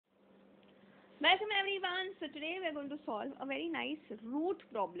Welcome everyone. So today we are going to solve a very nice root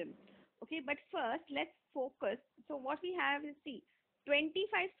problem. Okay, but first let's focus. So what we have is, see,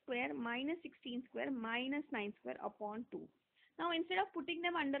 25 square minus 16 square minus 9 square upon 2. Now instead of putting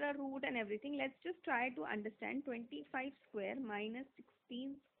them under a root and everything, let's just try to understand 25 square minus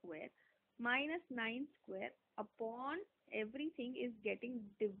 16 square minus 9 square upon everything is getting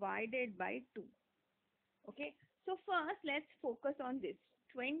divided by 2. Okay, so first let's focus on this.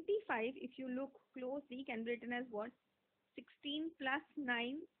 25, if you look closely, can be written as what? 16 plus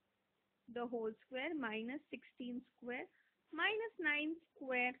 9 the whole square minus 16 square minus 9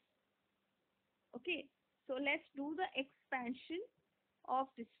 square. Okay, so let's do the expansion of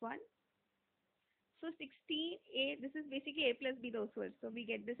this one. So 16 a, this is basically a plus b the whole square. So we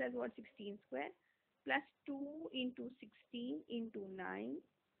get this as what? 16 square plus 2 into 16 into 9.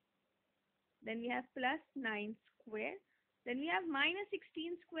 Then we have plus 9 square. Then we have minus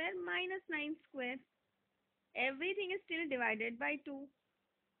 16 square minus 9 square. Everything is still divided by 2.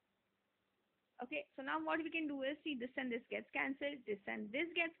 Okay, so now what we can do is, see, this and this gets cancelled, this and this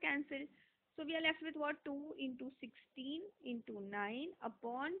gets cancelled. So we are left with what? 2 into 16 into 9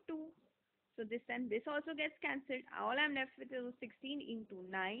 upon 2. So this and this also gets cancelled. All I'm left with is 16 into 9.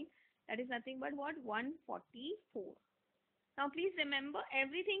 That is nothing but what? 144. Now please remember,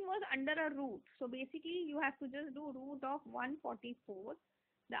 everything was under a root. So basically you have to just do root of 144.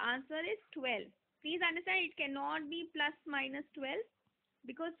 The answer is 12. Please understand, it cannot be plus minus 12,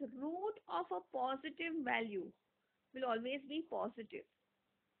 because root of a positive value will always be positive.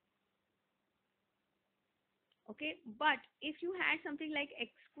 Okay, but if you had something like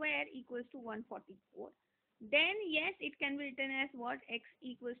x square equals to 144, then yes, it can be written as what? X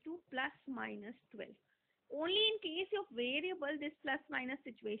equals to plus minus 12. Only in case of variable this plus minus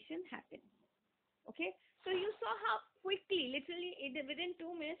situation happens. Okay, so you saw how quickly, literally within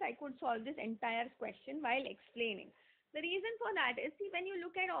 2 minutes I could solve this entire question while explaining. The reason for that is, see, when you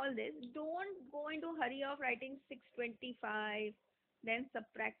look at all this, don't go into hurry of writing 625, then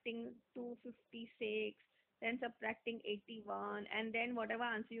subtracting 256, then subtracting 81, and then whatever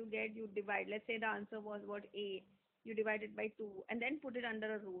answer you get, you divide. Let's say the answer was what? A. You divide it by 2 and then put it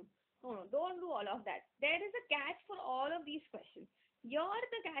under a root. No, don't do all of that. There is a catch for all of these questions. Your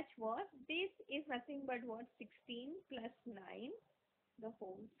the catch was, this is nothing but what? 16 plus 9 the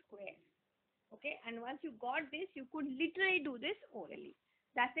whole square. Okay, and once you got this, you could literally do this orally.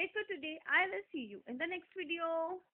 That's it for today. I will see you in the next video.